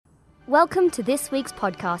Welcome to this week's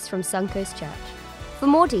podcast from Suncoast Church. For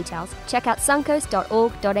more details, check out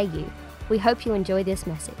suncoast.org.au. We hope you enjoy this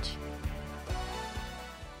message.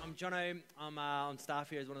 I'm Jono. I'm on staff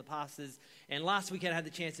here as one of the pastors. And last weekend I had the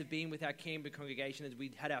chance of being with our Canberra congregation as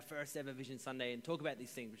we had our first ever Vision Sunday and talk about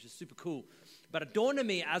these things, which is super cool. But it dawned on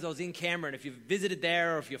me as I was in Canberra, and if you've visited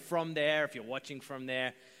there or if you're from there, if you're watching from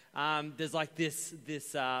there, there's like this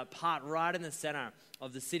part right in the center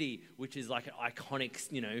of the city, which is like an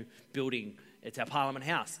iconic, building. It's our Parliament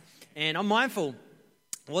House. And I'm mindful,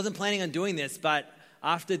 I wasn't planning on doing this, but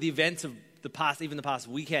after the events of the past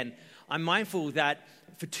weekend, I'm mindful that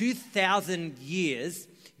for 2,000 years,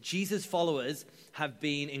 Jesus' followers have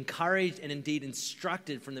been encouraged and indeed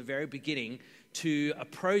instructed from the very beginning to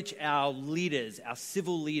approach our leaders, our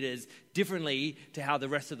civil leaders, differently to how the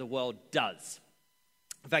rest of the world does.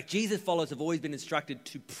 In fact, Jesus' followers have always been instructed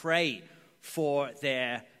to pray for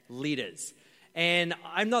their leaders. And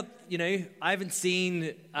I'm not, I haven't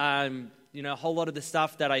seen, a whole lot of the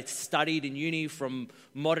stuff that I studied in uni from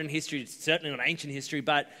modern history, certainly not ancient history,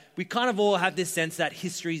 but we kind of all have this sense that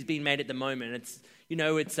history's being made at the moment.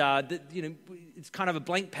 It's kind of a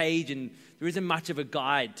blank page, and there isn't much of a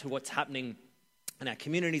guide to what's happening in our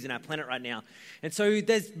communities and our planet right now. And so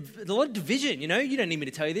there's a lot of division, you don't need me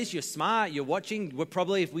to tell you this. You're smart, you're watching. We're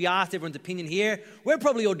probably, if we asked everyone's opinion here, we're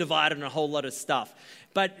probably all divided on a whole lot of stuff.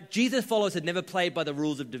 But Jesus' followers had never played by the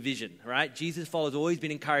rules of division, right? Jesus' followers have always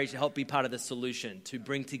been encouraged to help be part of the solution, to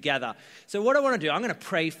bring together. So what I want to do, I'm going to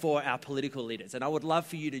pray for our political leaders, and I would love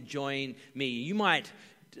for you to join me. You might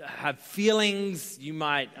have feelings,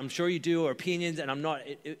 I'm sure you do, or opinions, and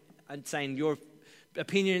I'm saying your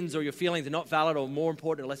opinions or your feelings are not valid or more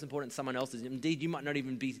important or less important than someone else's. Indeed, you might not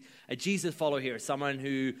even be a Jesus follower here, someone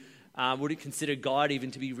who would consider God even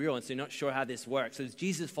to be real, and so you're not sure how this works. So as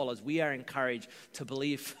Jesus followers, we are encouraged to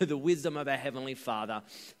believe for the wisdom of our Heavenly Father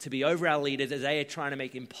to be over our leaders as they are trying to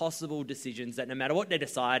make impossible decisions that no matter what they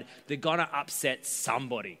decide, they're going to upset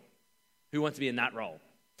somebody. Who wants to be in that role?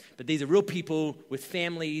 But these are real people with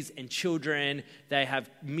families and children. They have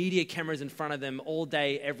media cameras in front of them all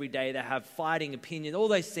day, every day. They have fighting opinions, all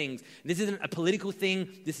those things. This isn't a political thing.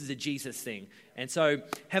 This is a Jesus thing. And so,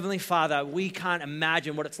 Heavenly Father, we can't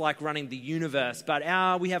imagine what it's like running the universe, but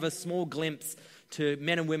we have a small glimpse to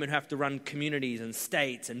men and women who have to run communities and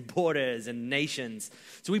states and borders and nations.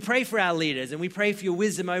 So we pray for our leaders and we pray for your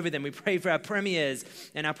wisdom over them. We pray for our premiers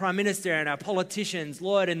and our prime minister and our politicians,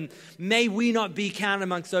 Lord, and may we not be counted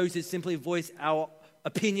amongst those who simply voice our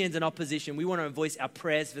opinions and opposition. We want to voice our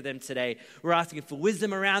prayers for them today. We're asking for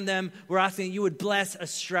wisdom around them. We're asking that you would bless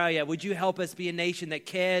Australia. Would you help us be a nation that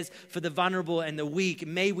cares for the vulnerable and the weak?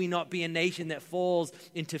 May we not be a nation that falls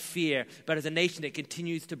into fear, but as a nation that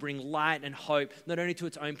continues to bring light and hope, not only to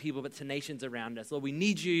its own people, but to nations around us. Lord, we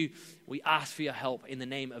need you. We ask for your help in the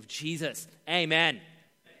name of Jesus. Amen.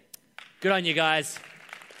 Good on you guys.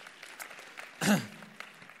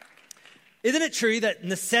 Isn't it true that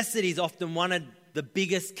necessity is often one of the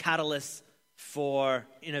biggest catalyst for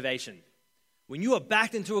innovation? When you are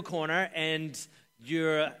backed into a corner and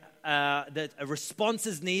a response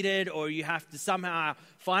is needed, or you have to somehow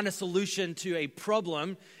find a solution to a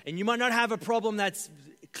problem, and you might not have a problem that's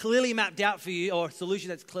clearly mapped out for you or a solution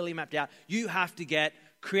that's clearly mapped out, you have to get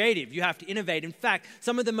creative. You have to innovate. In fact,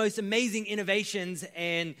 some of the most amazing innovations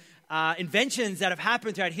and inventions that have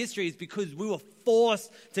happened throughout history is because we were forced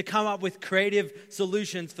to come up with creative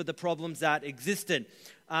solutions for the problems that existed.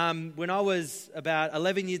 When I was about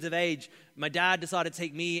 11 years of age, my dad decided to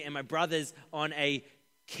take me and my brothers on a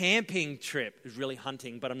camping trip. It was really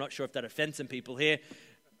hunting, but I'm not sure if that offends some people here.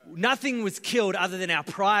 Nothing was killed other than our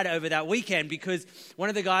pride over that weekend, because one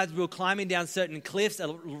of the guys, we were climbing down certain cliffs, a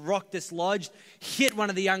rock dislodged, hit one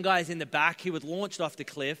of the young guys in the back. He was launched off the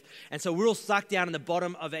cliff. And so we were all stuck down in the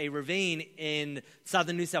bottom of a ravine in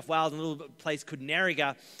southern New South Wales, in a little place called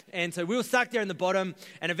Narrega. And so we were stuck there in the bottom.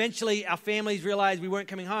 And eventually our families realized we weren't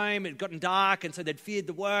coming home. It had gotten dark, and so they'd feared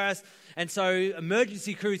the worst. And so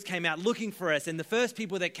emergency crews came out looking for us. And the first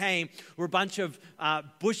people that came were a bunch of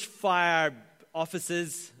bushfire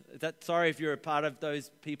officers. Sorry if you're a part of those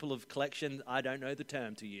people of collection. I don't know the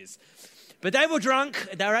term to use. But they were drunk.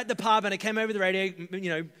 They were at the pub, and it came over the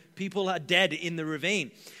radio, people are dead in the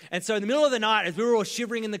ravine. And so in the middle of the night, as we were all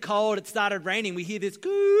shivering in the cold, it started raining. We hear this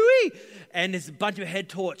coo-ee, and there's a bunch of head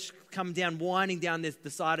torch come down, winding down the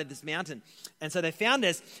side of this mountain. And so they found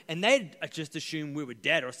us, and they just assumed we were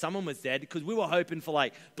dead or someone was dead, because we were hoping for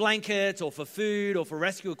like blankets or for food or for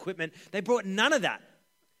rescue equipment. They brought none of that.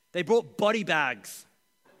 They brought body bags.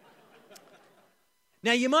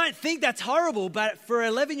 Now, you might think that's horrible, but for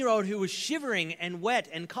an 11-year-old who was shivering and wet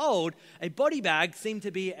and cold, a body bag seemed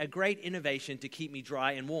to be a great innovation to keep me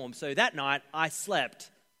dry and warm. So that night, I slept,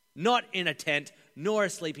 not in a tent, nor a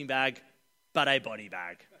sleeping bag, but a body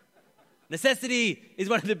bag. Necessity is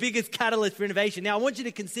one of the biggest catalysts for innovation. Now, I want you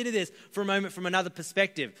to consider this for a moment from another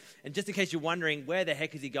perspective. And just in case you're wondering, where the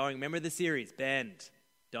heck is he going? Remember the series, bend,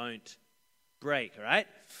 don't break, all right?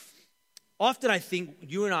 Often I think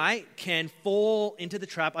you and I can fall into the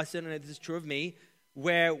trap, I certainly know this is true of me,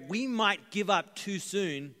 where we might give up too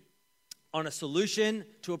soon on a solution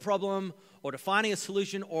to a problem or to finding a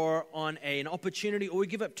solution or on an opportunity, or we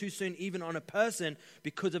give up too soon even on a person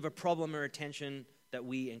because of a problem or a tension that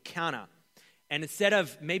we encounter. And instead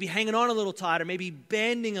of maybe hanging on a little tighter, maybe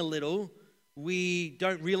bending a little, we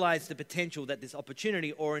don't realize the potential that this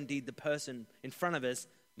opportunity or indeed the person in front of us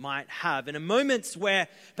might have. And in moments where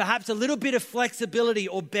perhaps a little bit of flexibility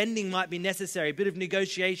or bending might be necessary, a bit of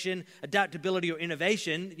negotiation, adaptability, or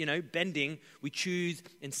innovation, bending, we choose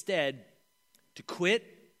instead to quit,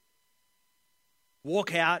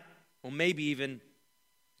 walk out, or maybe even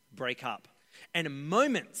break up. And in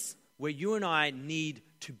moments where you and I need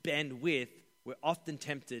to bend with, we're often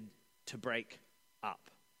tempted to break up.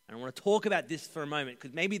 And I want to talk about this for a moment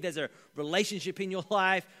because maybe there's a relationship in your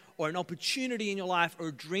life or an opportunity in your life or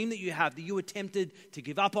a dream that you have that you were tempted to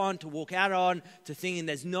give up on, to walk out on, to thinking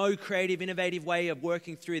there's no creative, innovative way of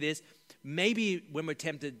working through this. Maybe when we're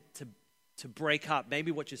tempted to break up,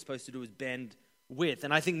 maybe what you're supposed to do is bend with.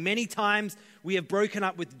 And I think many times we have broken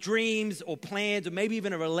up with dreams or plans or maybe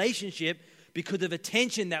even a relationship because of a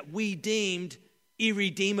tension that we deemed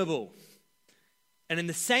irredeemable. And in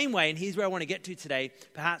the same way, and here's where I want to get to today,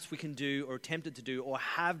 perhaps we can do or attempted to do or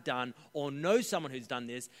have done or know someone who's done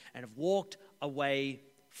this and have walked away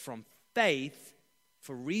from faith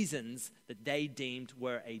for reasons that they deemed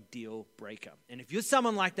were a deal breaker. And if you're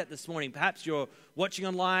someone like that this morning, perhaps you're watching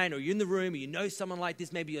online or you're in the room or you know someone like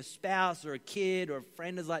this, maybe your spouse or a kid or a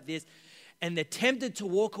friend is like this, and they're tempted to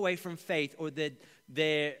walk away from faith or they're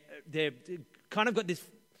kind of got this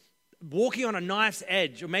walking on a knife's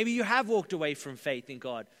edge, or maybe you have walked away from faith in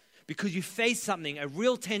God because you faced something, a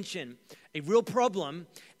real tension, a real problem,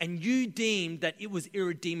 and you deemed that it was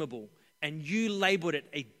irredeemable, and you labeled it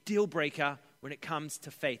a deal breaker when it comes to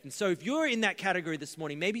faith. And so if you're in that category this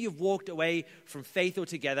morning, maybe you've walked away from faith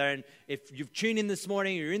altogether, and if you've tuned in this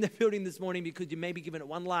morning, or you're in the building this morning because you maybe given it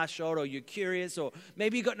one last shot, or you're curious, or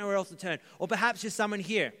maybe you've got nowhere else to turn, or perhaps you're someone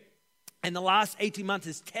here, and the last 18 months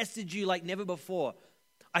has tested you like never before.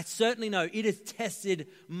 I certainly know it has tested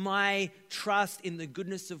my trust in the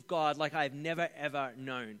goodness of God like I've never, ever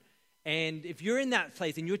known. And if you're in that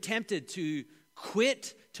place and you're tempted to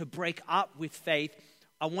quit, to break up with faith,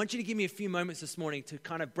 I want you to give me a few moments this morning to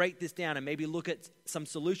kind of break this down and maybe look at some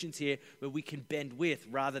solutions here where we can bend with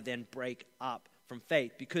rather than break up from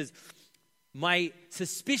faith. Because my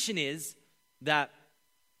suspicion is that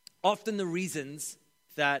often the reasons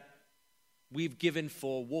that we've given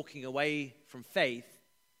for walking away from faith,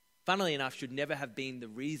 funnily enough, should never have been the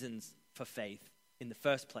reasons for faith in the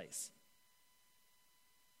first place.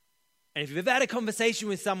 And if you've ever had a conversation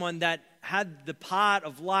with someone that had the part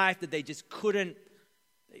of life that they just couldn't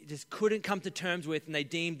come to terms with, and they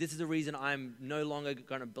deemed this is the reason I'm no longer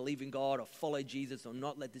going to believe in God or follow Jesus or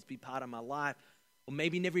not let this be part of my life, or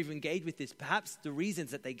maybe never even engage with this, perhaps the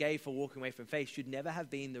reasons that they gave for walking away from faith should never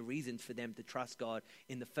have been the reasons for them to trust God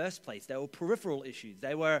in the first place. They were peripheral issues.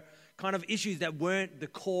 They were kind of issues that weren't the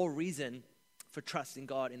core reason for trusting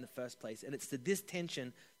God in the first place. And it's to this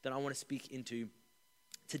tension that I want to speak into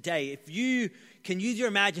today. If you can use your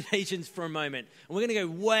imaginations for a moment, and we're going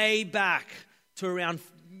to go way back to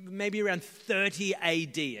maybe around 30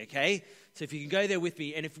 AD, okay? So if you can go there with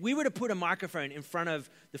me, and if we were to put a microphone in front of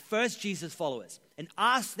the first Jesus followers and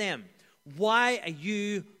ask them, why are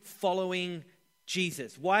you following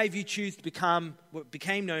Jesus? Why have you chosen to become what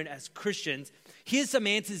became known as Christians? Here's some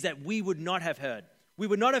answers that we would not have heard. We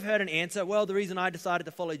would not have heard an answer, well, the reason I decided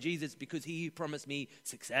to follow Jesus is because he promised me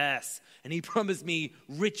success, and he promised me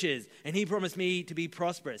riches, and he promised me to be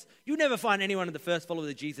prosperous. You would never find anyone of the first followers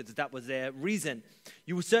of Jesus that was their reason.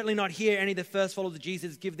 You will certainly not hear any of the first followers of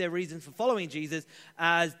Jesus give their reasons for following Jesus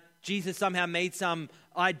as Jesus somehow made some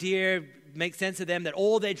idea make sense of them that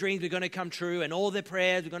all their dreams were going to come true and all their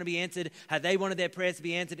prayers were going to be answered how they wanted their prayers to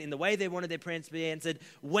be answered, in the way they wanted their prayers to be answered,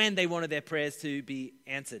 when they wanted their prayers to be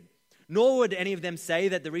answered. Nor would any of them say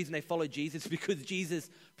that the reason they followed Jesus is because Jesus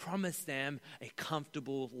promised them a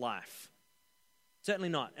comfortable life. Certainly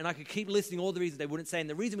not. And I could keep listing all the reasons they wouldn't say. And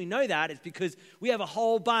the reason we know that is because we have a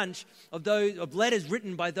whole bunch of letters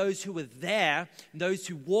written by those who were there, those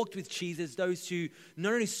who walked with Jesus, those who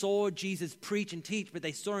not only saw Jesus preach and teach, but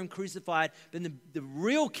they saw him crucified. Then the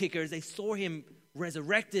real kicker is they saw him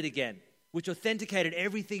resurrected again, which authenticated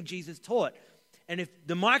everything Jesus taught. And if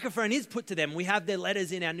the microphone is put to them, we have their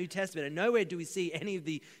letters in our New Testament, and nowhere do we see any of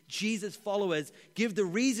the Jesus followers give the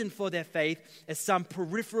reason for their faith as some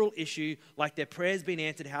peripheral issue, like their prayers being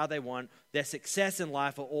answered how they want, their success in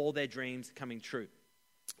life, or all their dreams coming true.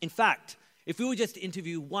 In fact, if we were just to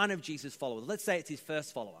interview one of Jesus' followers, let's say it's his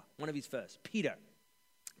first follower, one of his first, Peter.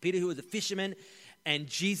 Peter, who was a fisherman, and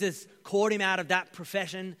Jesus called him out of that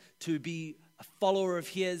profession to be a follower of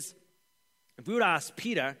his. If we were to ask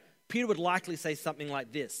Peter would likely say something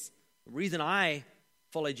like this: the reason I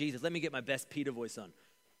follow Jesus, let me get my best Peter voice on.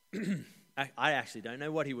 I actually don't know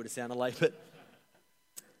what he would have sounded like,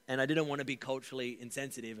 and I didn't want to be culturally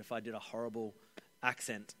insensitive if I did a horrible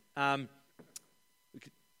accent.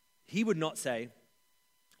 He would not say,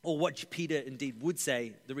 or what Peter indeed would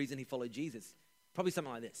say, the reason he followed Jesus, probably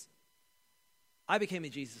something like this: I became a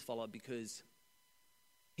Jesus follower because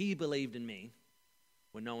he believed in me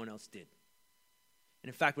when no one else did. And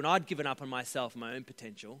in fact, when I'd given up on myself and my own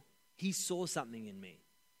potential, he saw something in me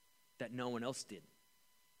that no one else did.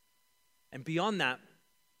 And beyond that,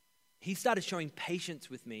 he started showing patience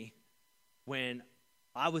with me when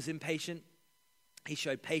I was impatient. He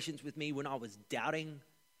showed patience with me when I was doubting.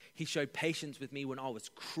 He showed patience with me when I was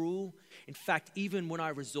cruel. In fact, even when I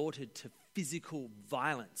resorted to physical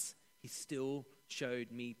violence, he still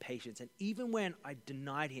showed me patience. And even when I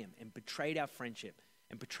denied him and betrayed our friendship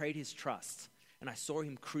and betrayed his trust, and I saw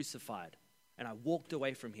him crucified, and I walked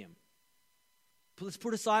away from him. But let's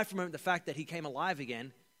put aside for a moment the fact that he came alive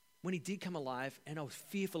again. When he did come alive, and I was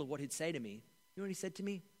fearful of what he'd say to me, you know what he said to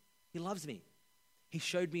me? He loves me. He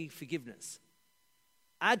showed me forgiveness.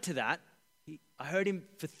 Add to that, I heard him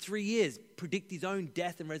for 3 years predict his own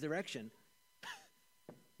death and resurrection.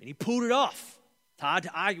 And he pulled it off. It's hard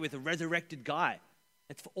to argue with a resurrected guy.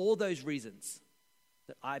 It's for all those reasons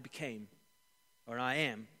that I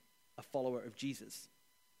am, a follower of Jesus.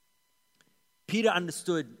 Peter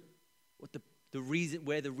understood what the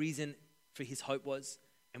reason for his hope was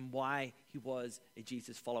and why he was a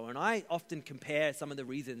Jesus follower. And I often compare some of the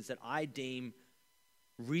reasons that I deem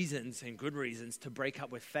reasons and good reasons to break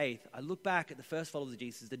up with faith. I look back at the first followers of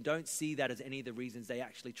Jesus and don't see that as any of the reasons they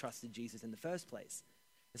actually trusted Jesus in the first place.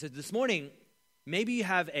 And so this morning, maybe you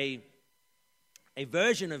have a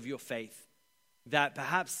version of your faith that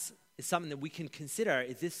perhaps is something that we can consider.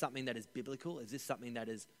 Is this something that is biblical? Is this something that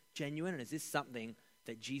is genuine? And is this something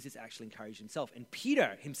that Jesus actually encouraged himself? And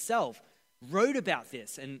Peter himself wrote about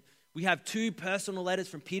this. And we have 2 personal letters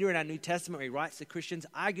from Peter in our New Testament where he writes to Christians.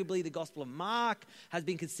 Arguably, the Gospel of Mark has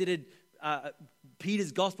been considered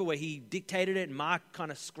Peter's gospel, where he dictated it and Mark kind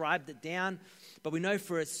of scribed it down. But we know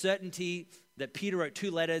for a certainty that Peter wrote 2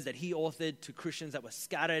 letters that he authored to Christians that were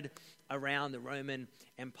scattered around the Roman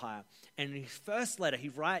Empire. And in his first letter, he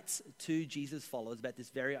writes to Jesus' followers about this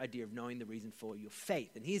very idea of knowing the reason for your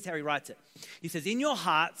faith. And here's how he writes it. He says, in your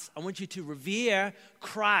hearts, I want you to revere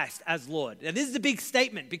Christ as Lord. Now, this is a big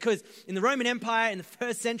statement because in the Roman Empire in the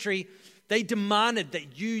first century, they demanded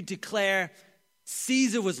that you declare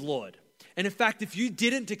Caesar was Lord. And in fact, if you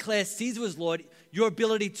didn't declare Caesar was Lord, your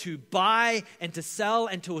ability to buy and to sell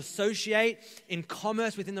and to associate in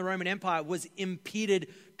commerce within the Roman Empire was impeded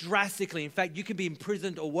drastically. In fact, you could be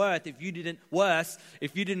imprisoned or worse if you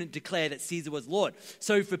didn't declare that Caesar was Lord.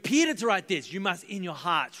 So for Peter to write this, you must in your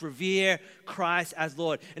hearts revere Christ as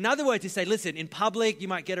Lord. In other words, to say, listen, in public, you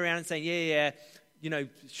might get around and say, yeah,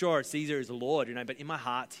 sure, Caesar is a Lord, but in my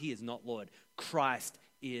heart, he is not Lord. Christ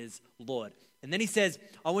is Lord. And then he says,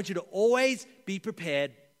 I want you to always be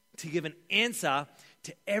prepared to give an answer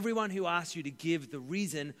to everyone who asks you to give the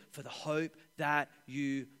reason for the hope that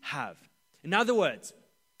you have. In other words,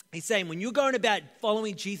 he's saying when you're going about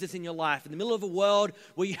following Jesus in your life, in the middle of a world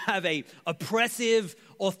where you have a oppressive,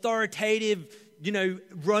 authoritative,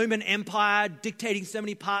 Roman Empire dictating so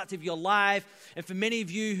many parts of your life. And for many of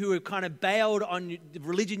you who have kind of bailed on the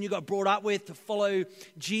religion you got brought up with to follow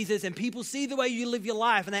Jesus, and people see the way you live your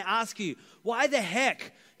life and they ask you, why the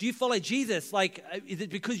heck do you follow Jesus? Like, is it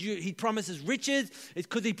because he promises riches? It's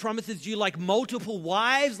because he promises you like multiple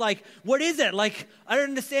wives? Like, what is it? Like, I don't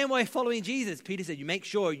understand why you're following Jesus. Peter said, you make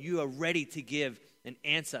sure you are ready to give an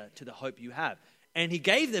answer to the hope you have. And he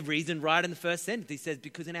gave the reason right in the first sentence. He says,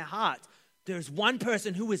 because in our hearts, There's one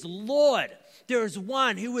person who is Lord. There is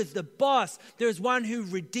one who is the boss. There is one who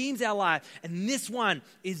redeems our life. And this one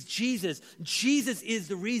is Jesus. Jesus is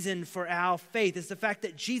the reason for our faith. It's the fact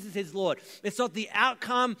that Jesus is Lord. It's not the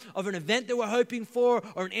outcome of an event that we're hoping for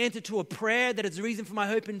or an answer to a prayer that is the reason for my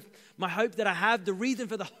hope and my hope that I have. The reason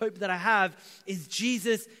for the hope that I have is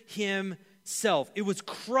Jesus himself. It was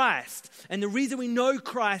Christ. And the reason we know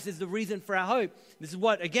Christ is the reason for our hope. This is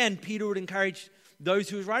what, again, Peter would encourage those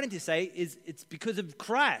who was writing to say is it's because of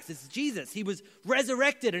Christ. It's Jesus. He was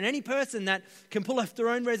resurrected. And any person that can pull off their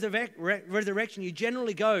own resurrection, you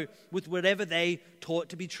generally go with whatever they taught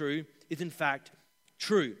to be true is in fact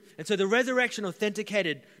true. And so the resurrection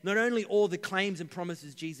authenticated not only all the claims and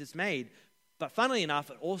promises Jesus made, but funnily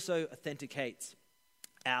enough, it also authenticates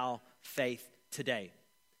our faith today.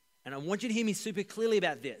 And I want you to hear me super clearly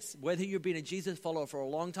about this. Whether you've been a Jesus follower for a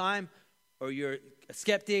long time, or you're a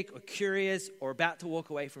skeptic or curious or about to walk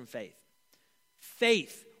away from faith.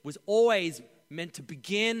 Faith was always meant to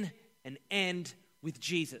begin and end with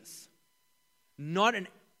Jesus. Not an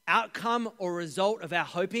outcome or result of our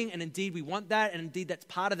hoping, and indeed we want that, and indeed that's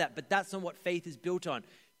part of that, but that's not what faith is built on.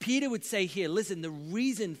 Peter would say here, listen, the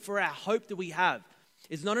reason for our hope that we have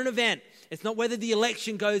is not an event. It's not whether the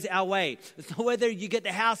election goes our way. It's not whether you get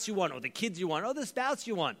the house you want or the kids you want or the spouse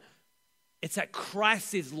you want. It's that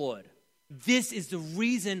Christ is Lord. This is the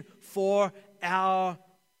reason for our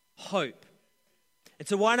hope. And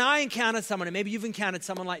so when I encounter someone, and maybe you've encountered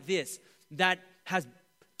someone like this, that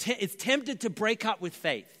is tempted to break up with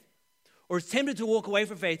faith, or is tempted to walk away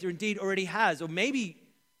from faith, or indeed already has, or maybe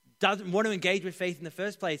doesn't want to engage with faith in the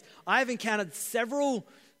first place, I've encountered several,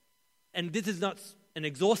 and this is not an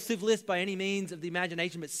exhaustive list by any means of the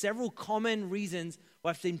imagination, but several common reasons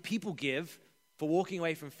why I've seen people give for walking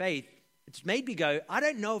away from faith. It's made me go, I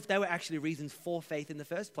don't know if they were actually reasons for faith in the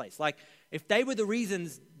first place. Like, if they were the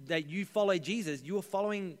reasons that you follow Jesus, you were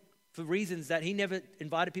following for reasons that he never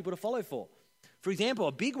invited people to follow for. For example,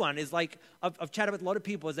 a big one is like, I've chatted with a lot of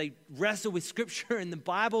people as they wrestle with Scripture and the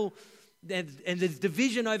Bible, and there's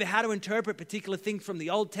division over how to interpret particular things from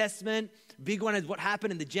the Old Testament. Big one is what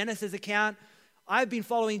happened in the Genesis account. I've been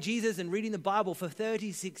following Jesus and reading the Bible for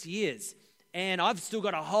 36 years, and I've still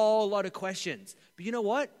got a whole lot of questions. But you know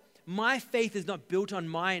what? My faith is not built on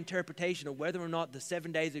my interpretation of whether or not the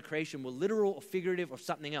 7 days of creation were literal or figurative or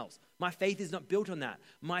something else. My faith is not built on that.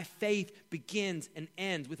 My faith begins and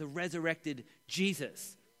ends with a resurrected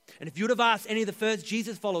Jesus. And if you would have asked any of the first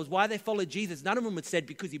Jesus followers why they followed Jesus, none of them would have said,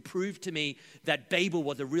 because he proved to me that Babel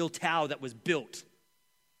was a real tower that was built.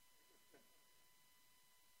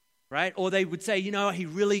 Right? Or they would say, you know, he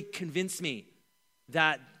really convinced me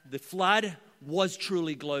that the flood was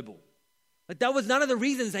truly global. Like, that was none of the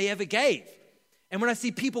reasons they ever gave. And when I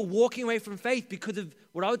see people walking away from faith because of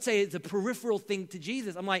what I would say is a peripheral thing to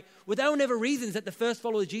Jesus, I'm like, well, they were never reasons that the first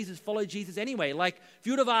followers of Jesus followed Jesus anyway. Like, if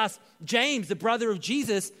you would have asked James, the brother of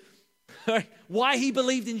Jesus, why he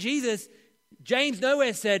believed in Jesus, James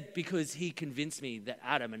nowhere said, because he convinced me that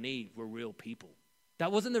Adam and Eve were real people.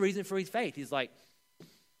 That wasn't the reason for his faith. He's like,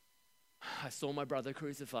 I saw my brother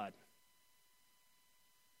crucified.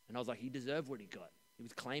 And I was like, he deserved what he got. He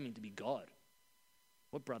was claiming to be God.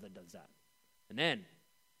 What brother does that? And then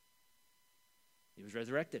he was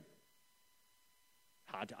resurrected.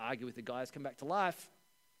 Hard to argue with the guy who's come back to life.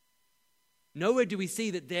 Nowhere do we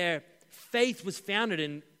see that their faith was founded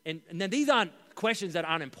in, and now these aren't questions that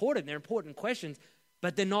aren't important. They're important questions,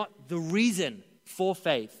 but they're not the reason for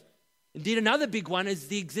faith. Indeed, another big one is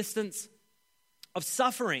the existence of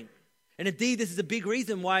suffering. And indeed, this is a big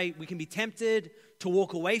reason why we can be tempted to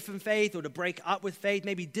walk away from faith or to break up with faith,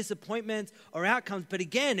 maybe disappointments or outcomes. But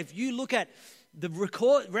again, if you look at the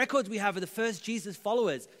records we have of the first Jesus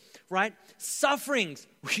followers, right? Sufferings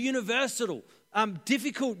were universal.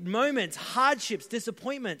 Difficult moments, hardships,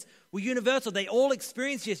 disappointments were universal. They all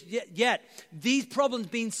experienced this, yet these problems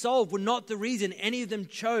being solved were not the reason any of them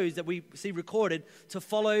chose, that we see recorded, to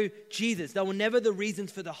follow Jesus. They were never the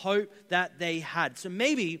reasons for the hope that they had. So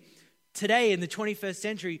maybe today in the 21st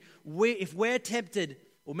century, if we're tempted,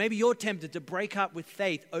 or maybe you're tempted to break up with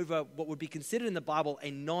faith over what would be considered in the Bible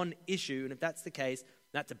a non-issue, and if that's the case,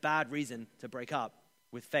 that's a bad reason to break up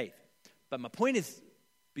with faith. But my point is,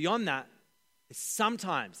 beyond that, is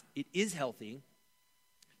sometimes it is healthy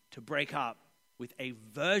to break up with a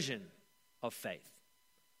version of faith,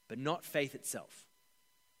 but not faith itself.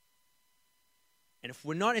 And if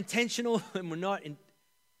we're not intentional and we're not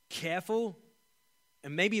careful,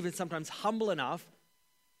 and maybe even sometimes humble enough,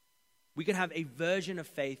 we can have a version of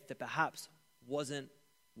faith that perhaps wasn't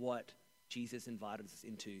what Jesus invited us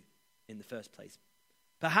into in the first place.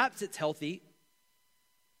 Perhaps it's healthy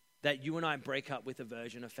that you and I break up with a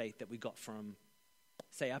version of faith that we got from,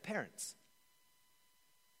 say, our parents.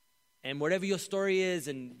 And whatever your story is,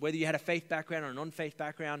 and whether you had a faith background or a non-faith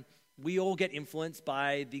background, we all get influenced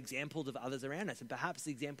by the examples of others around us. And perhaps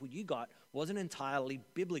the example you got wasn't entirely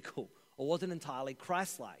biblical or wasn't entirely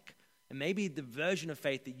Christ-like. And maybe the version of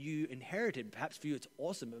faith that you inherited, perhaps for you it's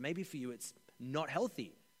awesome, but maybe for you it's not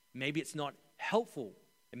healthy. Maybe it's not helpful,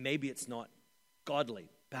 and maybe it's not godly.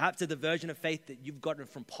 Perhaps it's the version of faith that you've gotten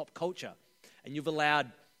from pop culture, and you've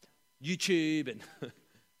allowed YouTube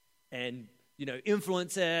and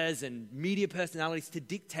influencers and media personalities to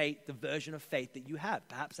dictate the version of faith that you have.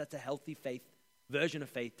 Perhaps that's a healthy version of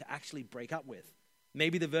faith to actually break up with.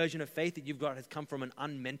 Maybe the version of faith that you've got has come from an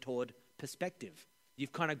unmentored perspective.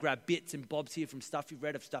 You've kind of grabbed bits and bobs here from stuff you've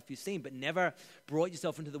read, of stuff you've seen, but never brought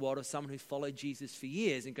yourself into the world of someone who's followed Jesus for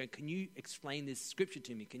years and go, can you explain this scripture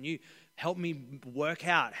to me? Can you help me work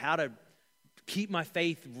out how to keep my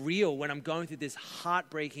faith real when I'm going through this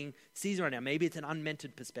heartbreaking season right now? Maybe it's an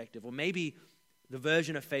unmentored perspective, or maybe the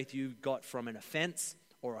version of faith you got from an offense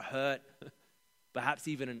or a hurt, perhaps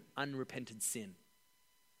even an unrepented sin.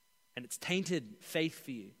 And it's tainted faith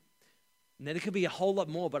for you. And there could be a whole lot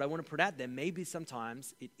more, but I want to put out there, maybe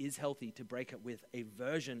sometimes it is healthy to break up with a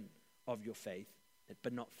version of your faith,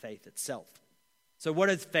 but not faith itself. So what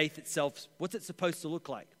is faith itself? What's it supposed to look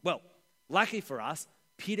like? Well, lucky for us,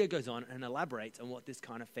 Peter goes on and elaborates on what this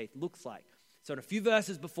kind of faith looks like. So in a few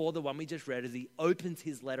verses before the one we just read, as he opens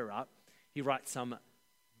his letter up, he writes some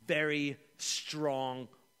very strong,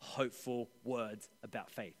 hopeful words about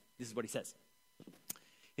faith. This is what he says.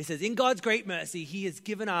 He says, in God's great mercy, he has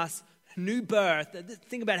given us new birth.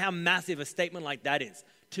 Think about how massive a statement like that is,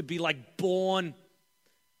 to be like born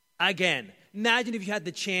again. Imagine if you had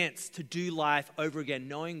the chance to do life over again,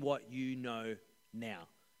 knowing what you know now.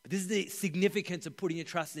 But this is the significance of putting your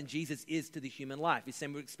trust in Jesus is to the human life. He's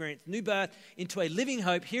saying we experience new birth into a living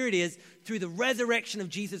hope. Here it is, through the resurrection of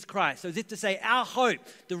Jesus Christ. So as if to say our hope,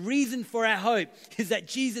 the reason for our hope is that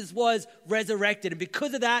Jesus was resurrected. And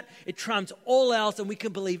because of that, it trumps all else and we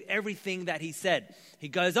can believe everything that he said. He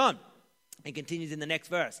goes on and continues in the next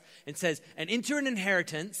verse and says, and enter an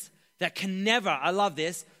inheritance that can never, I love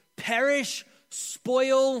this, perish,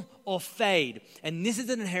 spoil, or fade. And this is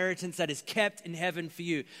an inheritance that is kept in heaven for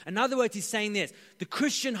you. In other words, he's saying this, the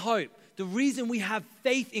Christian hope, the reason we have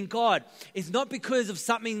faith in God is not because of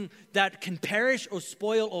something that can perish or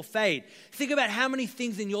spoil or fade. Think about how many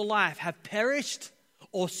things in your life have perished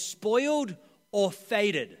or spoiled or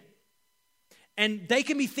faded. And they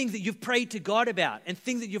can be things that you've prayed to God about and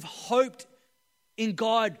things that you've hoped in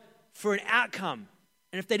God for an outcome.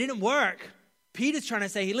 And if they didn't work, Peter's trying to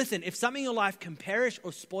say, hey, listen, if something in your life can perish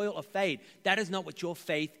or spoil or fade, that is not what your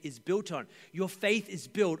faith is built on. Your faith is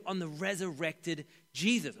built on the resurrected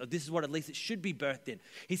Jesus. Or this is what at least it should be birthed in.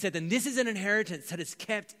 He said, then this is an inheritance that is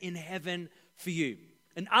kept in heaven for you.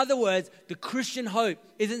 In other words, the Christian hope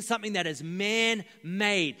isn't something that is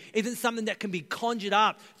man-made, isn't something that can be conjured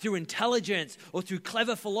up through intelligence or through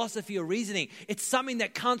clever philosophy or reasoning. It's something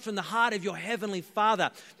that comes from the heart of your heavenly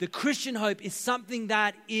Father. The Christian hope is something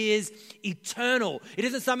that is eternal. It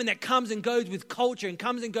isn't something that comes and goes with culture and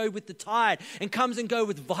comes and goes with the tide and comes and goes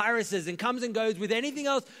with viruses and comes and goes with anything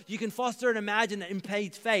else you can foster and imagine that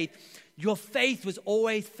impedes faith. Your faith was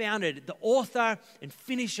always founded. The author and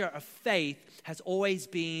finisher of faith has always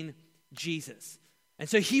been Jesus. And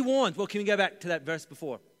so he warns, well, can we go back to that verse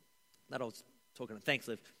before? That I was talking about. Thanks,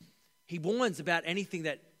 Liv. He warns about anything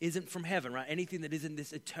that isn't from heaven, right? Anything that isn't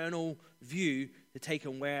this eternal view to take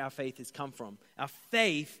on where our faith has come from. Our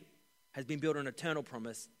faith has been built on an eternal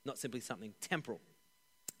promise, not simply something temporal.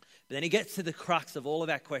 But then he gets to the crux of all of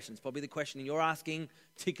our questions, probably the question you're asking,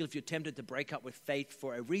 particularly if you're tempted to break up with faith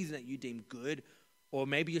for a reason that you deem good, or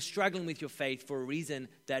maybe you're struggling with your faith for a reason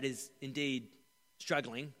that is indeed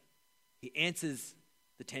struggling. He answers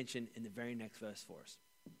the tension in the very next verse for us.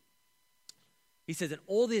 He says, in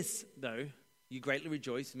all this, though, you greatly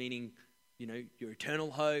rejoice, meaning, your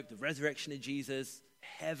eternal hope, the resurrection of Jesus,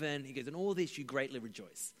 heaven. He goes, in all this, you greatly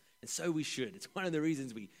rejoice. And so we should. It's one of the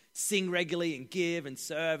reasons we sing regularly and give and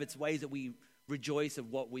serve. It's ways that we rejoice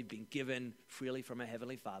of what we've been given freely from our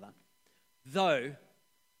Heavenly Father. Though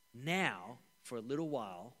now, for a little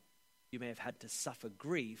while, you may have had to suffer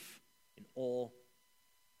grief in all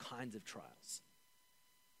kinds of trials.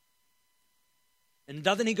 And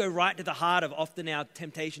doesn't he go right to the heart of often our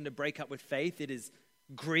temptation to break up with faith? It is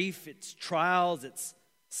grief, it's trials, it's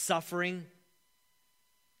suffering.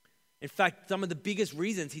 In fact, some of the biggest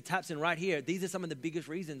reasons, he taps in right here, these are some of the biggest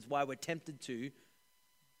reasons why we're tempted to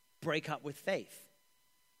break up with faith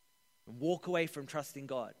and walk away from trusting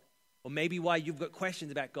God. Or maybe why you've got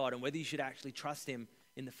questions about God and whether you should actually trust him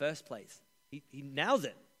in the first place. He nails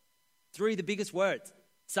it. 3 of the biggest words: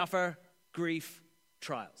 suffer, grief,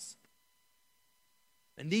 trials.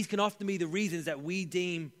 And these can often be the reasons that we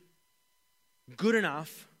deem good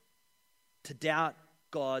enough to doubt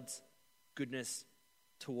God's goodness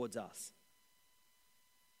towards us.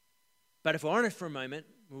 But if we're honest for a moment,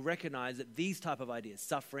 we'll recognize that these type of ideas,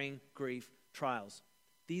 suffering, grief, trials,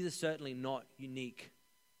 these are certainly not unique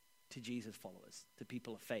to Jesus followers, to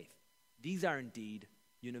people of faith. These are indeed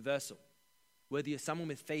universal. Whether you're someone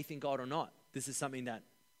with faith in God or not, this is something that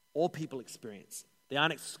all people experience. They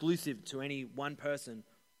aren't exclusive to any one person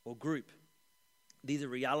or group. These are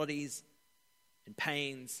realities and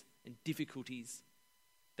pains and difficulties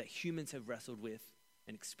that humans have wrestled with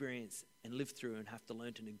and experienced and lived through and have to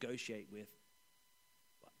learn to negotiate with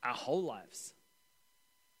our whole lives.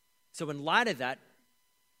 So in light of that,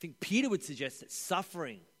 I think Peter would suggest that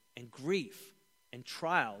suffering and grief and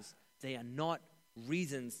trials, they are not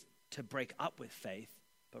reasons to break up with faith,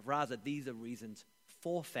 but rather these are reasons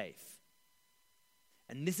for faith.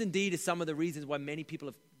 And this indeed is some of the reasons why many people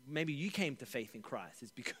have, maybe you came to faith in Christ,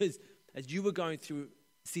 is because as you were going through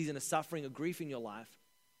a season of suffering or grief in your life,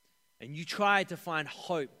 and you tried to find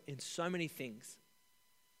hope in so many things,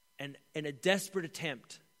 and in a desperate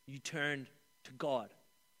attempt, you turned to God,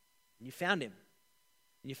 and you found Him.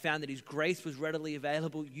 And you found that His grace was readily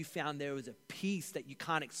available. You found there was a peace that you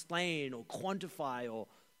can't explain or quantify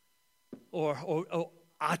or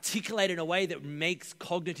articulate in a way that makes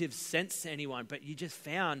cognitive sense to anyone. But you just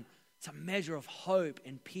found some measure of hope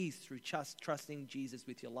and peace through trusting Jesus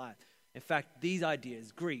with your life. In fact, these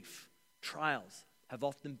ideas, grief, trials, have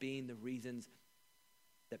often been the reasons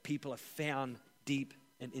that people have found deep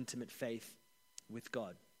and intimate faith with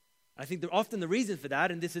God. I think that often the reason for that,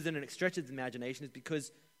 and this isn't an stretch of the imagination, is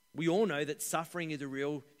because we all know that suffering is a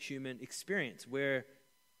real human experience. We're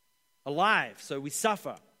alive, so we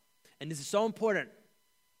suffer. And this is so important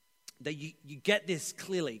that you get this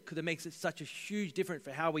clearly, because it makes it such a huge difference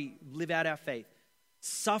for how we live out our faith.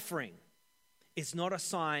 Suffering is not a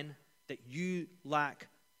sign that you lack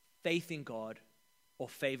faith in God or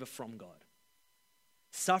favor from God.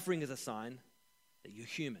 Suffering is a sign that you're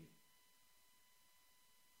human.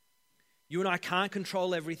 You and I can't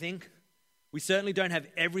control everything. We certainly don't have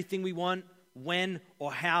everything we want, when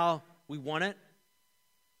or how we want it.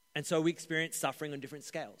 And so we experience suffering on different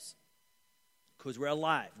scales. Because we're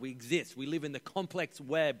alive, we exist, we live in the complex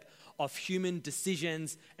web of human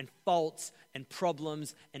decisions and faults and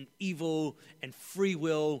problems and evil and free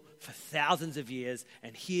will for thousands of years.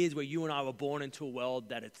 And here's where you and I were born into a world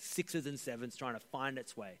that is 6s and 7s trying to find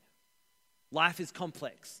its way. Life is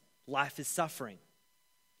complex. Life is suffering.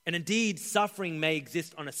 And indeed, suffering may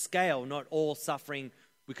exist on a scale. Not all suffering,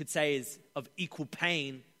 we could say, is of equal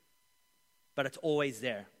pain, but it's always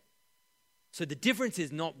there. So the difference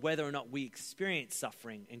is not whether or not we experience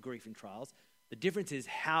suffering and grief and trials. The difference is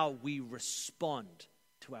how we respond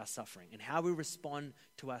to our suffering. And how we respond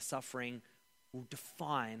to our suffering will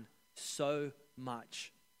define so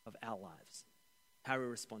much of our lives. How we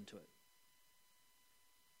respond to it.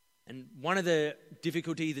 And one of the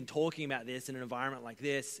difficulties in talking about this in an environment like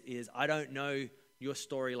this is I don't know your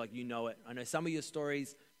story like you know it. I know some of your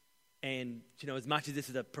stories, and as much as this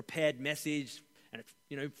is a prepared message, and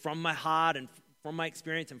it's from my heart and from my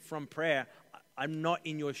experience and from prayer, I'm not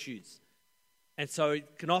in your shoes. And so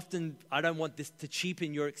it can often, I don't want this to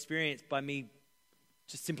cheapen your experience by me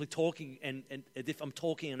just simply talking and as if I'm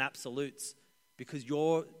talking in absolutes, because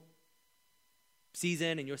your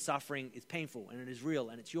season and your suffering is painful and it is real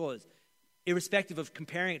and it's yours, irrespective of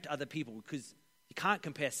comparing it to other people, because you can't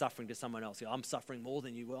compare suffering to someone else. I'm suffering more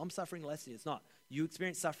than you. Well, I'm suffering less than you. It's not. You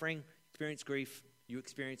experience suffering, experience grief, you're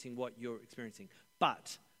experiencing what you're experiencing.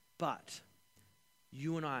 But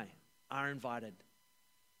you and I are invited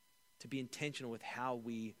to be intentional with how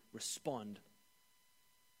we respond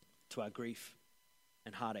to our grief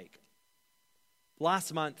and heartache.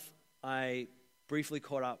 Last month, I briefly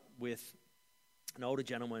caught up with an older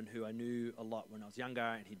gentleman who I knew a lot when I was younger,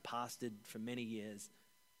 and he'd pastored for many years.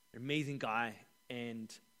 An amazing guy,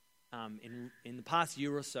 and in the past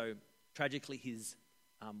year or so, tragically, his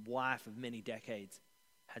wife of many decades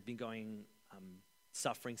had been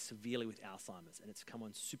suffering severely with Alzheimer's, and it's come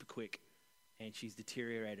on super quick, and she's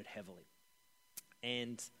deteriorated heavily.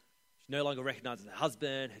 And she's no longer recognized as her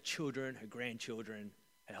husband, her children, her grandchildren.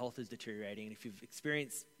 Her health is deteriorating, and if you've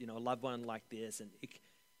experienced, a loved one like this, and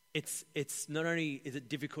it's not only is it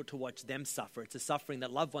difficult to watch them suffer, it's a suffering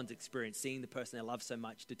that loved ones experience, seeing the person they love so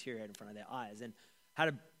much deteriorate in front of their eyes. And I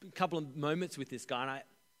had a couple of moments with this guy, and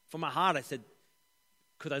from my heart, I said,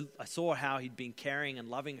 because I saw how he'd been caring and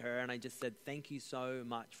loving her, and I just said, thank you so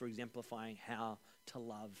much for exemplifying how to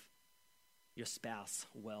love your spouse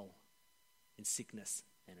well in sickness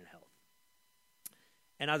and in health.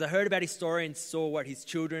 And as I heard about his story and saw what his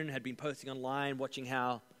children had been posting online, watching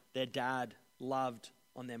how their dad loved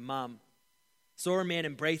on their mum, saw a man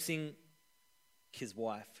embracing his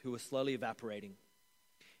wife who was slowly evaporating.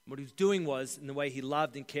 And what he was doing was, in the way he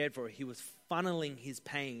loved and cared for her, he was funneling his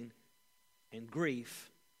pain and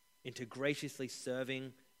grief into graciously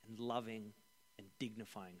serving and loving and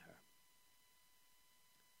dignifying her.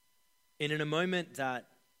 And in a moment that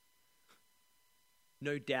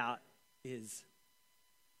no doubt is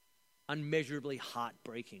unmeasurably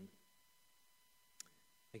heartbreaking,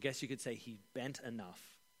 I guess you could say he bent enough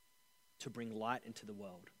to bring light into the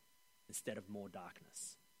world instead of more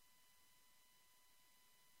darkness.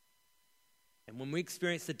 And when we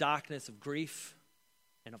experience the darkness of grief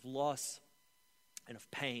and of loss and of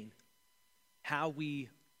pain, how we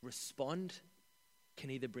respond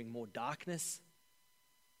can either bring more darkness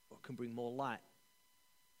or can bring more light.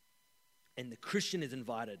 And the Christian is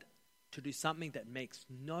invited to do something that makes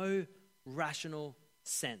no rational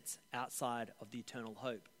sense outside of the eternal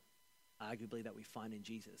hope, arguably, that we find in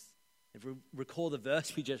Jesus. If we recall the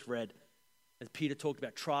verse we just read, as Peter talked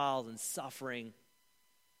about trials and suffering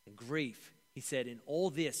and grief, he said, in all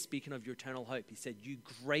this, speaking of your eternal hope, he said, you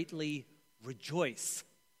greatly rejoice.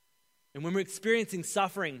 And when we're experiencing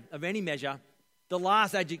suffering of any measure, the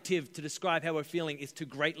last adjective to describe how we're feeling is to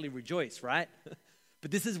greatly rejoice, right?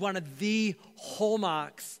 But this is one of the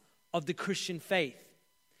hallmarks of the Christian faith,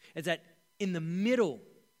 is that in the middle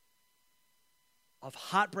of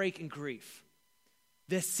heartbreak and grief,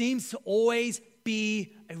 there seems to always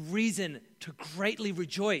be a reason to greatly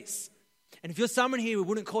rejoice. And if you're someone here who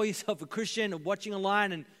wouldn't call yourself a Christian or watching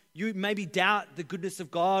online and you maybe doubt the goodness of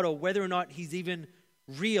God or whether or not he's even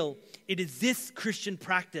real, it is this Christian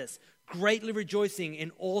practice, greatly rejoicing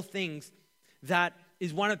in all things, that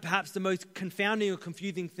is one of perhaps the most confounding or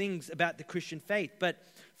confusing things about the Christian faith. But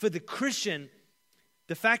for the Christian,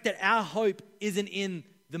 the fact that our hope isn't in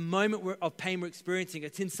the moment of pain we're experiencing,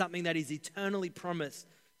 it's in something that is eternally promised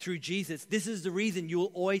through Jesus. This is the reason you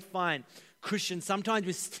will always find Christians, sometimes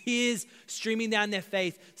with tears streaming down their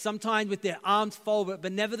face, sometimes with their arms folded,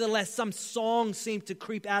 but nevertheless, some song seems to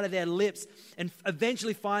creep out of their lips and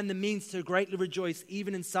eventually find the means to greatly rejoice,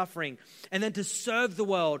 even in suffering, and then to serve the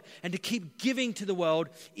world and to keep giving to the world,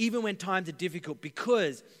 even when times are difficult,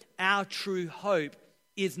 because our true hope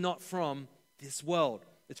is not from this world.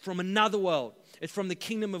 It's from another world. It's from the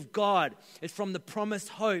kingdom of God. It's from the promised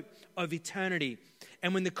hope of eternity.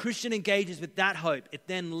 And when the Christian engages with that hope, it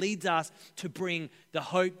then leads us to bring the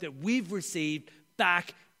hope that we've received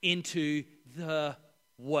back into the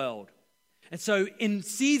world. And so in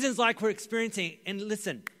seasons like we're experiencing, and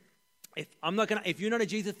listen, if you're not a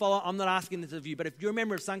Jesus follower, I'm not asking this of you, but if you're a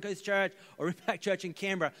member of Suncoast Church or Impact Church in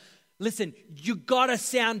Canberra, listen, you gotta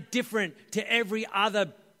sound different to every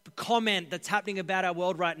other comment that's happening about our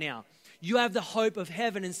world right now. You have the hope of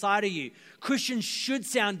heaven inside of you. Christians should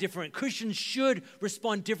sound different. Christians should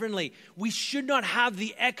respond differently. We should not have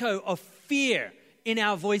the echo of fear in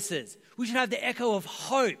our voices. We should have the echo of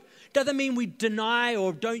hope. Doesn't mean we deny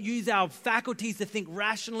or don't use our faculties to think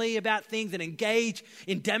rationally about things and engage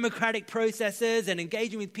in democratic processes and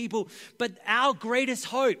engaging with people. But our greatest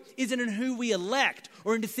hope isn't in who we elect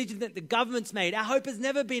or in decisions that the government's made. Our hope has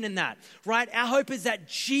never been in that, right? Our hope is that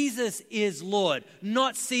Jesus is Lord,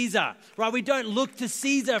 not Caesar, right? We don't look to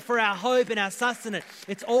Caesar for our hope and our sustenance.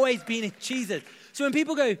 It's always been in Jesus. So when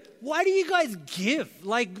people go, why do you guys give?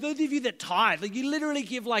 Like those of you that tithe, like you literally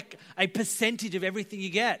give like a percentage of everything you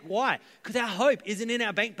get. Why? Because our hope isn't in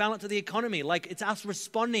our bank balance or the economy. Like it's us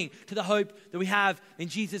responding to the hope that we have in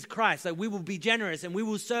Jesus Christ. Like we will be generous and we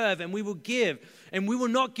will serve and we will give and we will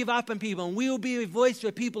not give up on people and we will be a voice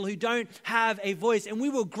for people who don't have a voice and we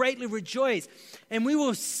will greatly rejoice and we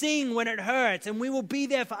will sing when it hurts and we will be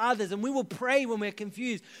there for others and we will pray when we're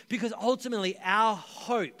confused, because ultimately our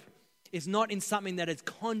hope is not in something that is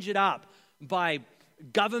conjured up by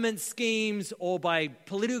government schemes or by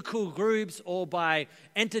political groups or by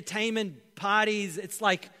entertainment parties. It's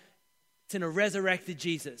in a resurrected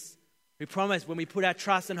Jesus who promised when we put our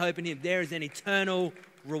trust and hope in him, there is an eternal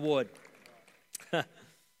reward.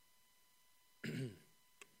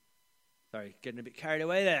 Sorry, getting a bit carried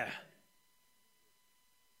away there.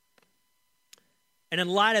 And in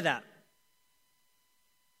light of that,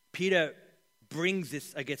 Peter brings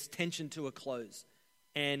this, I guess, tension to a close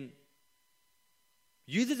and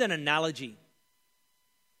uses an analogy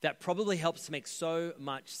that probably helps to make so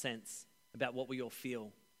much sense about what we all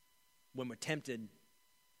feel when we're tempted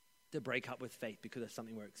to break up with faith because of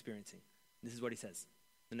something we're experiencing. This is what he says,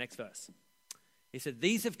 the next verse. He said,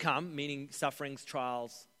 these have come, meaning sufferings,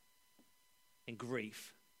 trials, and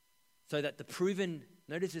grief, so that the proven,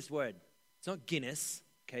 notice this word, it's not Guinness,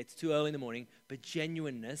 okay, it's too early in the morning, but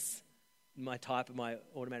genuineness. My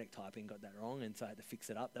automatic typing got that wrong, and so I had to fix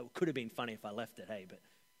it up. That could have been funny if I left it, hey, but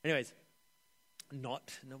anyways,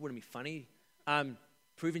 that wouldn't be funny.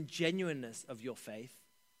 Proven genuineness of your faith.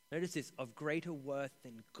 Notice this, of greater worth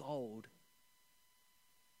than gold,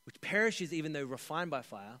 which perishes even though refined by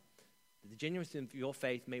fire, that the genuineness of your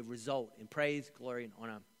faith may result in praise, glory, and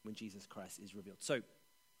honor when Jesus Christ is revealed.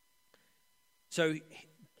 So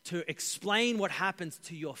to explain what happens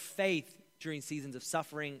to your faith during seasons of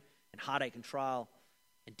suffering and heartache and trial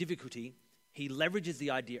and difficulty, he leverages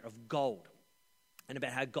the idea of gold and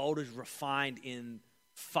about how gold is refined in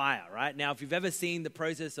fire, right? Now, if you've ever seen the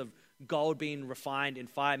process of gold being refined in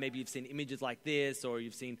fire, maybe you've seen images like this or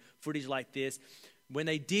you've seen footage like this. When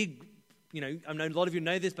they dig, I know a lot of you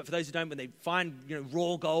know this, but for those who don't, when they find,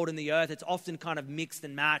 raw gold in the earth, it's often kind of mixed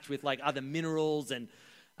and matched with like other minerals and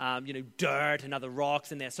dirt and other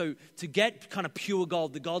rocks in there. So to get kind of pure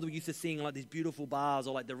gold, the gold we're used to seeing like these beautiful bars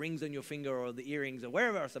or like the rings on your finger or the earrings or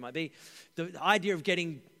wherever else it might be, the idea of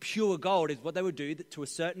getting pure gold is what they would do to a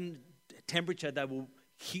certain temperature. They will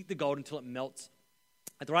heat the gold until it melts.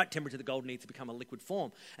 At the right temperature, the gold needs to become a liquid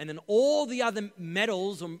form. And then all the other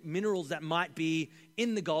metals or minerals that might be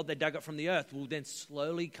in the gold they dug up from the earth will then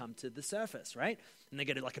slowly come to the surface, right? And they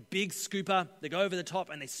get like a big scooper, they go over the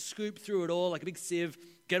top and they scoop through it all like a big sieve,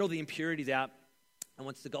 get all the impurities out. And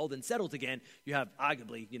once the gold then settles again, you have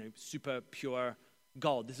arguably, super pure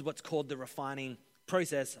gold. This is what's called the refining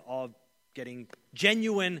process of getting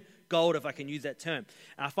genuine gold, if I can use that term.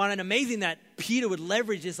 And I find it amazing that Peter would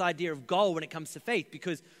leverage this idea of gold when it comes to faith,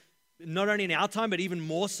 because not only in our time, but even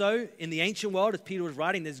more so in the ancient world, as Peter was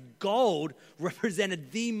writing, this gold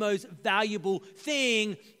represented the most valuable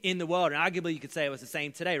thing in the world. And arguably you could say it was the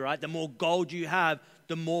same today, right? The more gold you have,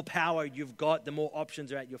 the more power you've got, the more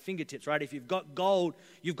options are at your fingertips, right? If you've got gold,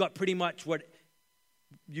 you've got pretty much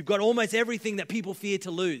you've got almost everything that people fear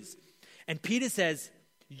to lose. And Peter says,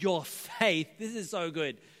 your faith, this is so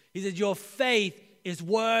good. He says, your faith is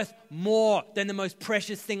worth more than the most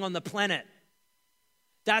precious thing on the planet.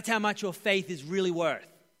 That's how much your faith is really worth.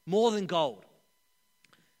 More than gold.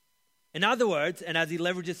 In other words, and as he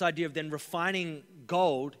leverages this idea of then refining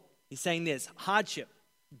gold, he's saying this: hardship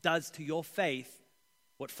does to your faith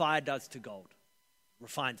what fire does to gold.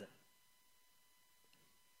 Refines it.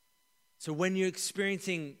 So when you're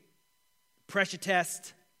experiencing pressure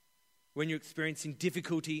test, when you're experiencing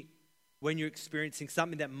difficulty, when you're experiencing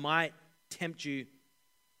something that might tempt you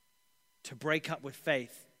to break up with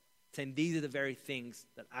faith, saying these are the very things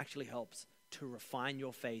that actually helps to refine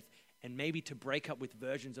your faith and maybe to break up with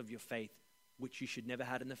versions of your faith which you should never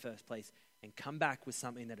had in the first place and come back with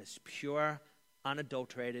something that is pure,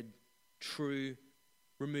 unadulterated, true,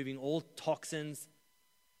 removing all toxins,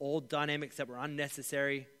 all dynamics that were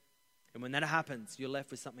unnecessary. And when that happens, you're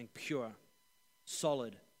left with something pure,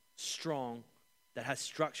 solid, strong, that has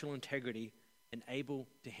structural integrity and able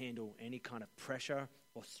to handle any kind of pressure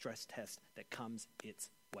or stress test that comes its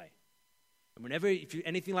way. And if you're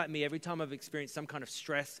anything like me, every time I've experienced some kind of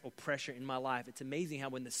stress or pressure in my life, it's amazing how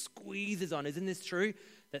when the squeeze is on, isn't this true?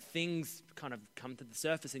 That things kind of come to the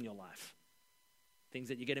surface in your life. Things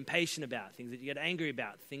that you get impatient about, things that you get angry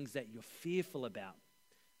about, things that you're fearful about.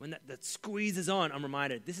 When that squeeze is on, I'm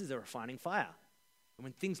reminded this is a refining fire. And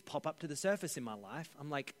when things pop up to the surface in my life,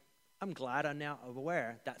 I'm glad I'm now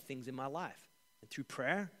aware that things in my life. And through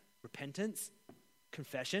prayer, repentance,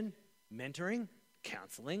 confession, mentoring,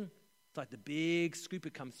 counseling, it's like the big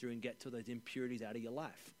scooper comes through and gets all those impurities out of your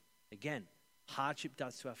life. Again, hardship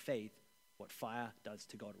does to our faith what fire does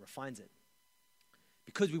to God. It refines it.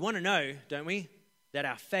 Because we want to know, don't we, that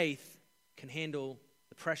our faith can handle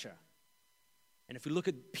the pressure. And if we look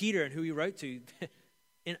at Peter and who he wrote to,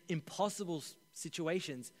 in impossible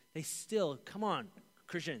situations, they still, come on,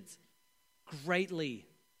 Christians, greatly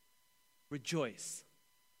rejoice.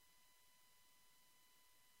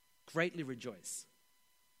 Greatly rejoice.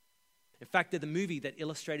 In fact, there's a movie that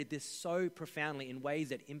illustrated this so profoundly in ways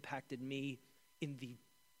that impacted me in the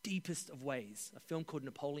deepest of ways. A film called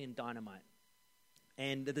Napoleon Dynamite.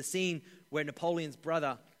 And the scene where Napoleon's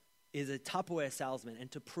brother is a Tupperware salesman,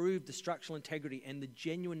 and to prove the structural integrity and the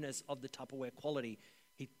genuineness of the Tupperware quality,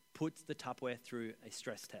 he puts the Tupperware through a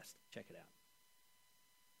stress test. Check it out.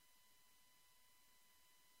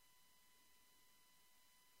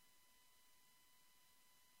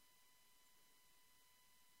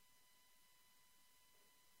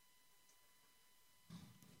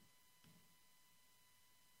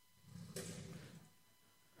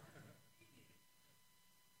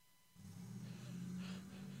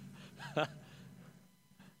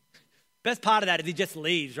 Best part of that is he just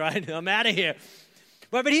leaves, right? I'm out of here.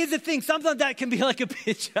 Right, but here's the thing. Sometimes that can be like a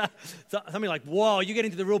picture. Something like, whoa, you get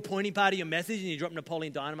into the real pointy part of your message and you drop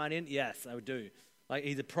Napoleon Dynamite in? Yes, I would do. Like,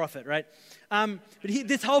 he's a prophet, right? But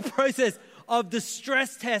this whole process of the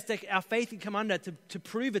stress test that our faith can come under to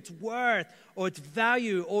prove its worth or its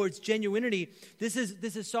value or its genuinity, this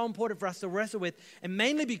is so important for us to wrestle with. And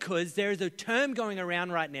mainly because there is a term going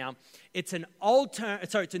around right now. It's an old term,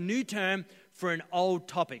 it's a new term for an old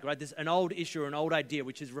topic, right? This an old issue or an old idea,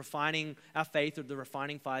 which is refining our faith or the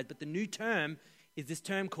refining fires. But the new term is this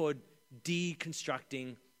term called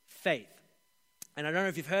deconstructing faith. And I don't know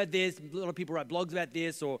if you've heard this. A lot of people write blogs about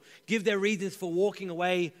this or give their reasons for walking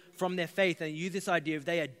away from their faith and use this idea of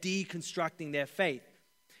they are deconstructing their faith.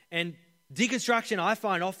 And deconstruction, I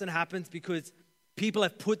find, often happens because people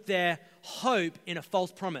have put their hope in a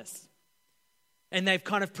false promise. And they've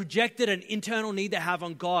kind of projected an internal need they have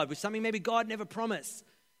on God, which is something maybe God never promised.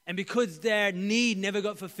 And because their need never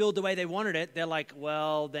got fulfilled the way they wanted it, they're like,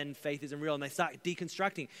 well, then faith isn't real. And they start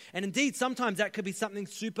deconstructing. And indeed, sometimes that could be something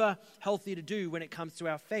super healthy to do when it comes to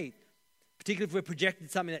our faith, particularly if we're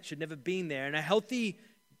projected something that should never been there. And a healthy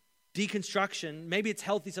deconstruction, maybe it's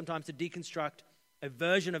healthy sometimes to deconstruct a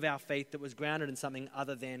version of our faith that was grounded in something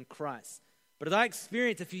other than Christ. But as I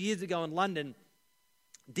experienced a few years ago in London,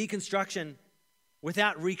 deconstruction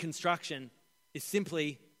without reconstruction is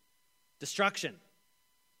simply destruction.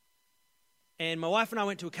 And my wife and I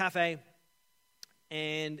went to a cafe,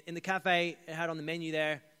 and in the cafe, it had on the menu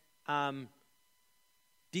there,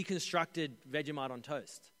 deconstructed Vegemite on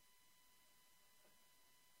toast.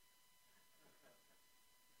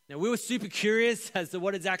 Now, we were super curious as to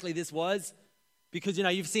what exactly this was, because,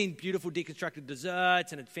 you've seen beautiful deconstructed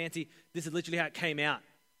desserts and it's fancy. This is literally how it came out.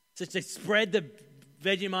 So they spread the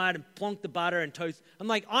Vegemite and plonk the butter and toast. I'm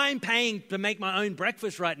like, I'm paying to make my own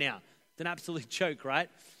breakfast right now. It's an absolute joke, right?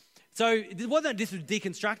 So it wasn't this was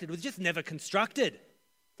deconstructed. It was just never constructed.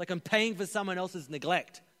 It's like I'm paying for someone else's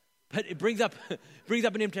neglect. But it brings up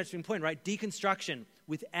an interesting point, right? Deconstruction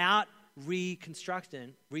without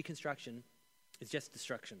reconstruction is just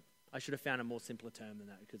destruction. I should have found a more simpler term than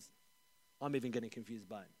that because I'm even getting confused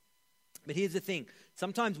by it. But here's the thing.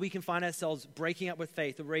 Sometimes we can find ourselves breaking up with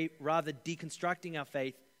faith or rather deconstructing our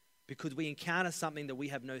faith because we encounter something that we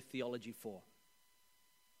have no theology for.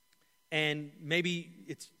 And maybe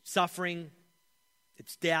it's suffering,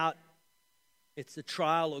 it's doubt, it's a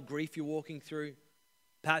trial or grief you're walking through.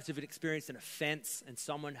 Perhaps you've experienced an offense and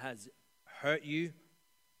someone has hurt you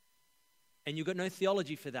and you've got no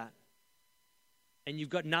theology for that. And you've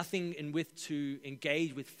got nothing in with to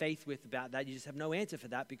engage with faith with about that. You just have no answer for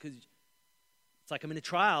that because it's like I'm in a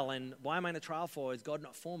trial, and why am I in a trial for? Is God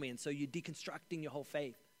not for me? And so you're deconstructing your whole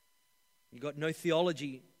faith. You've got no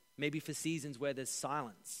theology, maybe for seasons where there's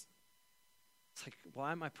silence. It's like, why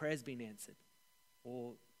aren't my prayers being answered?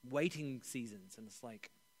 Or waiting seasons, and it's like,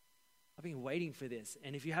 I've been waiting for this.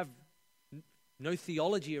 And if you have no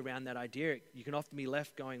theology around that idea, you can often be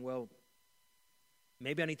left going, well,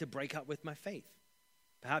 maybe I need to break up with my faith.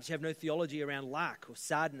 Perhaps you have no theology around lack or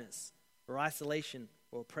sadness or isolation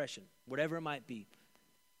or oppression, whatever it might be.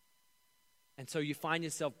 And so you find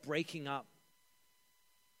yourself breaking up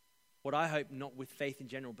what I hope not with faith in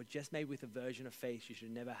general, but just maybe with a version of faith you should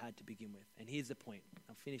have never had to begin with. And here's the point.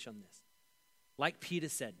 I'll finish on this. Like Peter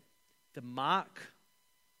said, the mark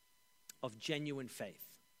of genuine faith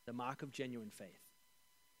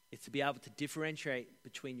is to be able to differentiate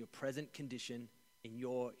between your present condition and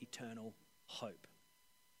your eternal hope.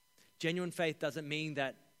 Genuine faith doesn't mean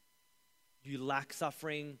that you lack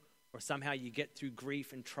suffering or somehow you get through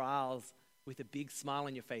grief and trials with a big smile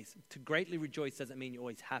on your face. To greatly rejoice doesn't mean you're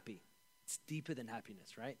always happy. It's deeper than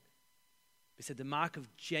happiness, right? We said the mark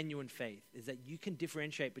of genuine faith is that you can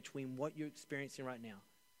differentiate between what you're experiencing right now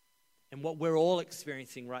and what we're all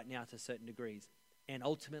experiencing right now to certain degrees, and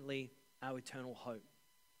ultimately our eternal hope.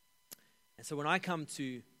 And so when I come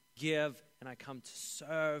to give and I come to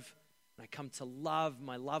serve and I come to love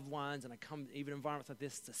my loved ones and I come even environments like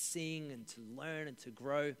this to sing and to learn and to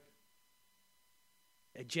grow,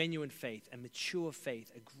 a genuine faith, a mature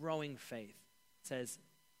faith, a growing faith says,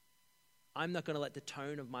 I'm not going to let the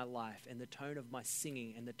tone of my life and the tone of my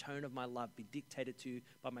singing and the tone of my love be dictated to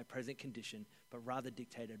by my present condition, but rather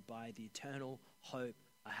dictated by the eternal hope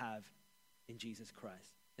I have in Jesus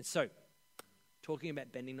Christ. And so, talking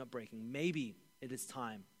about bending, not breaking, maybe it is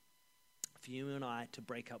time for you and I to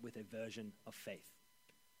break up with a version of faith.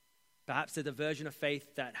 Perhaps there's a version of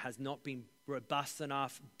faith that has not been robust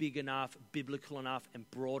enough, big enough, biblical enough, and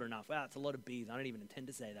broad enough. Wow, it's a lot of B's. I don't even intend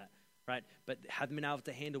to say that, right? But haven't been able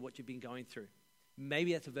to handle what you've been going through.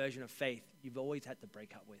 Maybe that's a version of faith you've always had to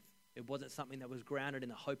break up with. It wasn't something that was grounded in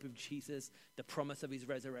the hope of Jesus, the promise of his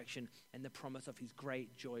resurrection, and the promise of his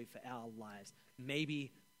great joy for our lives.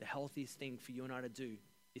 Maybe the healthiest thing for you and I to do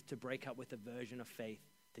is to break up with a version of faith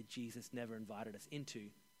that Jesus never invited us into,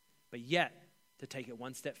 but yet to take it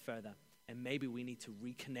one step further. And maybe we need to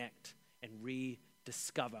reconnect and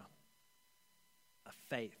rediscover a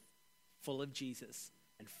faith full of Jesus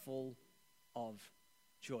and full of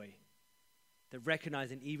joy. That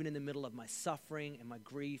recognizing even in the middle of my suffering and my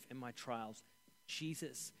grief and my trials,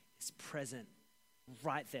 Jesus is present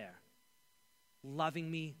right there, loving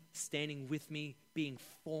me, standing with me, being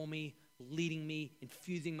for me, leading me,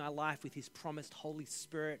 infusing my life with his promised Holy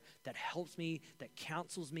Spirit that helps me, that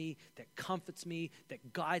counsels me, that comforts me,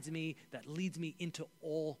 that guides me, that leads me into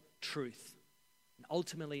all truth. And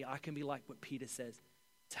ultimately, I can be like what Peter says,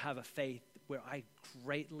 to have a faith where I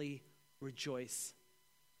greatly rejoice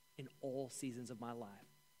in all seasons of my life.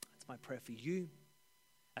 That's my prayer for you.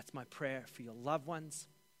 That's my prayer for your loved ones.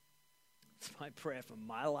 It's my prayer for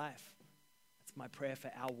my life. It's my prayer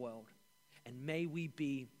for our world. And may we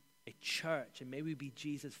be a church, and may we be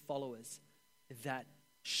Jesus followers that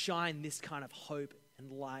shine this kind of hope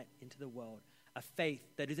and light into the world. A faith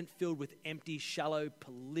that isn't filled with empty, shallow,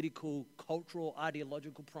 political, cultural,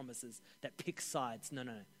 ideological promises that pick sides. No.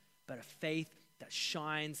 But a faith that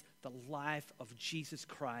shines the life of Jesus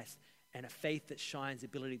Christ, and a faith that shines the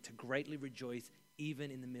ability to greatly rejoice even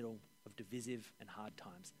in the middle of divisive and hard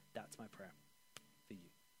times. That's my prayer for you.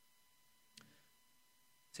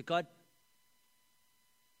 So God,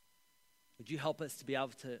 would you help us to be able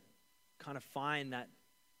to kind of find that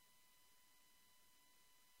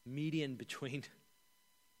median between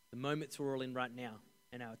the moments we're all in right now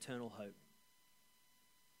and our eternal hope?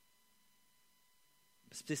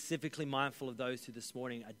 Specifically mindful of those who this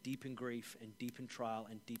morning are deep in grief and deep in trial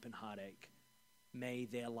and deep in heartache. May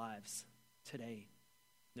their lives today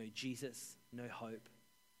know Jesus, know hope,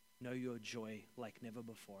 know your joy like never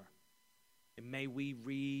before. And may we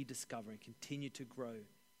rediscover and continue to grow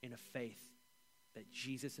in a faith that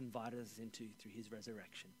Jesus invited us into through his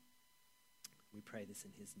resurrection. We pray this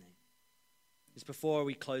in his name. Just before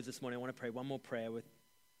we close this morning, I want to pray one more prayer with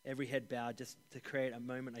every head bowed, just to create a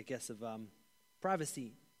moment, I guess, of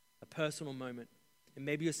privacy, a personal moment. And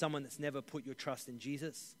maybe you're someone that's never put your trust in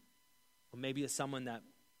Jesus, or maybe you're someone that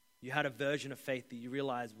you had a version of faith that you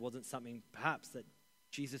realized wasn't something perhaps that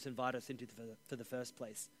Jesus invited us into for the first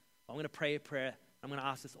place. I'm going to pray a prayer. I'm going to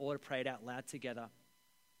ask us all to pray it out loud together,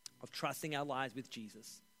 of trusting our lives with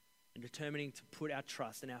Jesus and determining to put our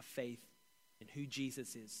trust and our faith in who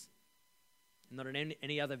Jesus is, and not in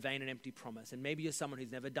any other vain and empty promise. And maybe you're someone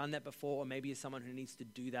who's never done that before, or maybe you're someone who needs to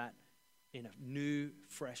do that in a new,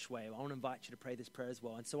 fresh way. I want to invite you to pray this prayer as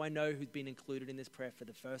well. And so I know who's been included in this prayer for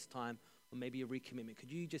the first time, or maybe a recommitment.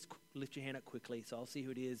 Could you just lift your hand up quickly so I'll see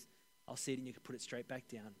who it is? I'll see it and you can put it straight back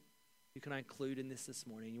down. Who can I include in this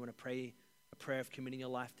morning? You want to pray a prayer of committing your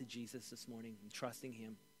life to Jesus this morning and trusting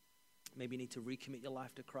him. Maybe you need to recommit your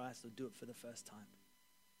life to Christ or do it for the first time.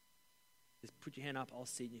 Just put your hand up, I'll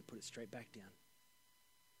see it and you put it straight back down.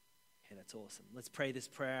 Yeah, that's awesome. Let's pray this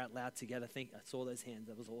prayer out loud together. I saw those hands,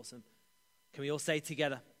 that was awesome. Can we all say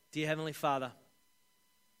together, Dear Heavenly Father,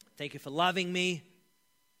 thank you for loving me,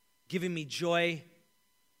 giving me joy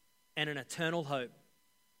and an eternal hope.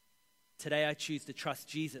 Today I choose to trust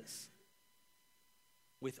Jesus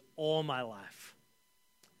with all my life.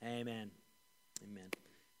 Amen. Amen.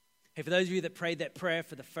 Hey, for those of you that prayed that prayer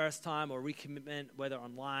for the first time or recommitment, whether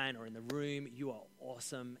online or in the room, you are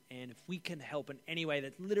awesome. And if we can help in any way,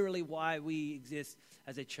 that's literally why we exist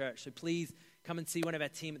as a church. So please come and see one of our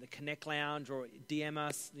team at the Connect Lounge, or DM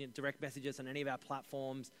us, direct message us on any of our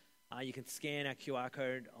platforms. You can scan our QR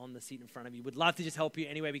code on the seat in front of you. We'd love to just help you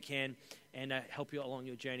any way we can and help you along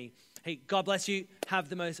your journey. Hey, God bless you. Have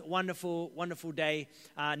the most wonderful, wonderful day.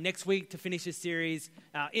 Next week, to finish this series,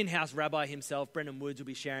 our in-house rabbi himself, Brendan Woods, will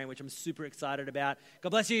be sharing, which I'm super excited about. God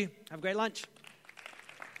bless you. Have a great lunch.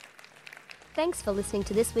 Thanks for listening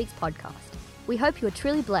to this week's podcast. We hope you are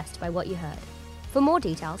truly blessed by what you heard. For more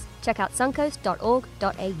details, check out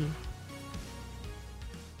suncoast.org.au.